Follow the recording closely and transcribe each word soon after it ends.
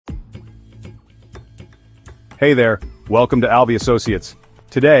Hey there, welcome to Alvi Associates.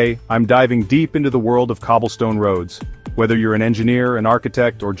 Today, I'm diving deep into the world of cobblestone roads. Whether you're an engineer, an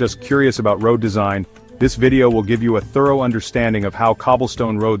architect, or just curious about road design, this video will give you a thorough understanding of how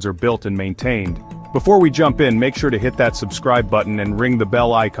cobblestone roads are built and maintained. Before we jump in, make sure to hit that subscribe button and ring the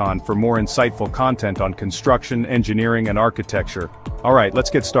bell icon for more insightful content on construction, engineering, and architecture. Alright,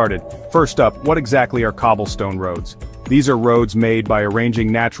 let's get started. First up, what exactly are cobblestone roads? These are roads made by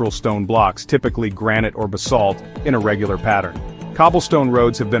arranging natural stone blocks, typically granite or basalt, in a regular pattern. Cobblestone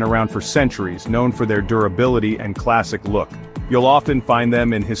roads have been around for centuries, known for their durability and classic look. You'll often find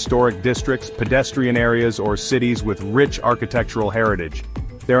them in historic districts, pedestrian areas, or cities with rich architectural heritage.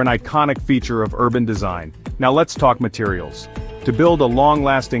 They're an iconic feature of urban design. Now let's talk materials. To build a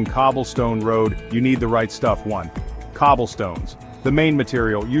long-lasting cobblestone road, you need the right stuff. 1. Cobblestones. The main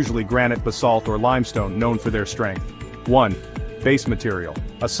material, usually granite, basalt, or limestone, known for their strength. 1. Base material.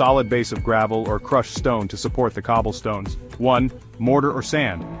 A solid base of gravel or crushed stone to support the cobblestones. 1. Mortar or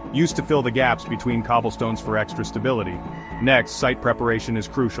sand. Used to fill the gaps between cobblestones for extra stability. Next, site preparation is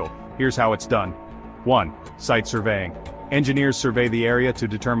crucial. Here's how it's done. 1. Site surveying. Engineers survey the area to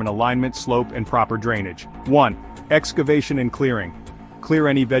determine alignment, slope, and proper drainage. 1. Excavation and clearing. Clear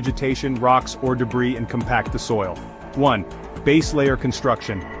any vegetation, rocks, or debris and compact the soil. 1. Base layer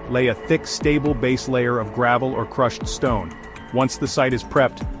construction. Lay a thick, stable base layer of gravel or crushed stone. Once the site is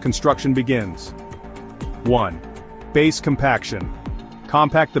prepped, construction begins. 1. Base compaction.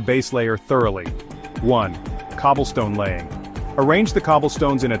 Compact the base layer thoroughly. 1. Cobblestone laying. Arrange the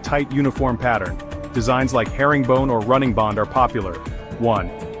cobblestones in a tight, uniform pattern. Designs like herringbone or running bond are popular.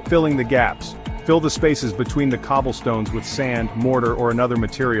 1. Filling the gaps. Fill the spaces between the cobblestones with sand, mortar, or another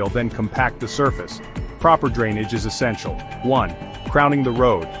material, then compact the surface. Proper drainage is essential. 1. Crowning the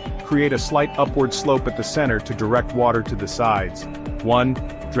road. Create a slight upward slope at the center to direct water to the sides. 1.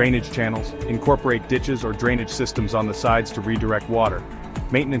 Drainage channels. Incorporate ditches or drainage systems on the sides to redirect water.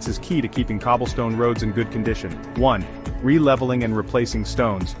 Maintenance is key to keeping cobblestone roads in good condition. 1. Re-leveling and replacing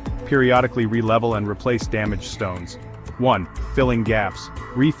stones. Periodically re-level and replace damaged stones. 1. Filling gaps.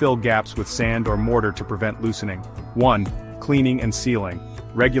 Refill gaps with sand or mortar to prevent loosening. 1. Cleaning and sealing.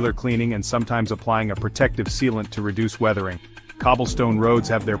 Regular cleaning and sometimes applying a protective sealant to reduce weathering. Cobblestone roads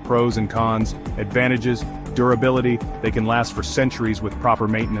have their pros and cons. Advantages: durability, they can last for centuries with proper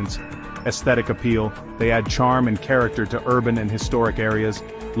maintenance. Aesthetic appeal, they add charm and character to urban and historic areas.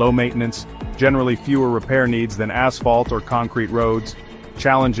 Low maintenance, generally fewer repair needs than asphalt or concrete roads.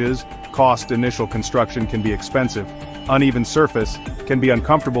 Challenges: cost. Initial construction can be expensive. Uneven surface, can be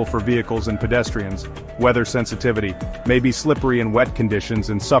uncomfortable for vehicles and pedestrians. Weather sensitivity, may be slippery in wet conditions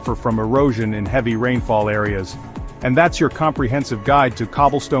and suffer from erosion in heavy rainfall areas. And that's your comprehensive guide to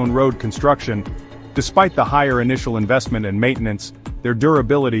cobblestone road construction. Despite the higher initial investment and maintenance, their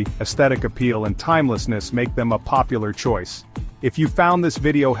durability, aesthetic appeal, and timelessness make them a popular choice. If you found this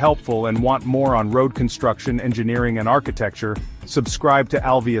video helpful and want more on road construction, engineering, and architecture, subscribe to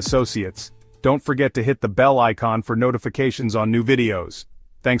Alvi Associates. Don't forget to hit the bell icon for notifications on new videos.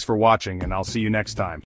 Thanks for watching, and I'll see you next time.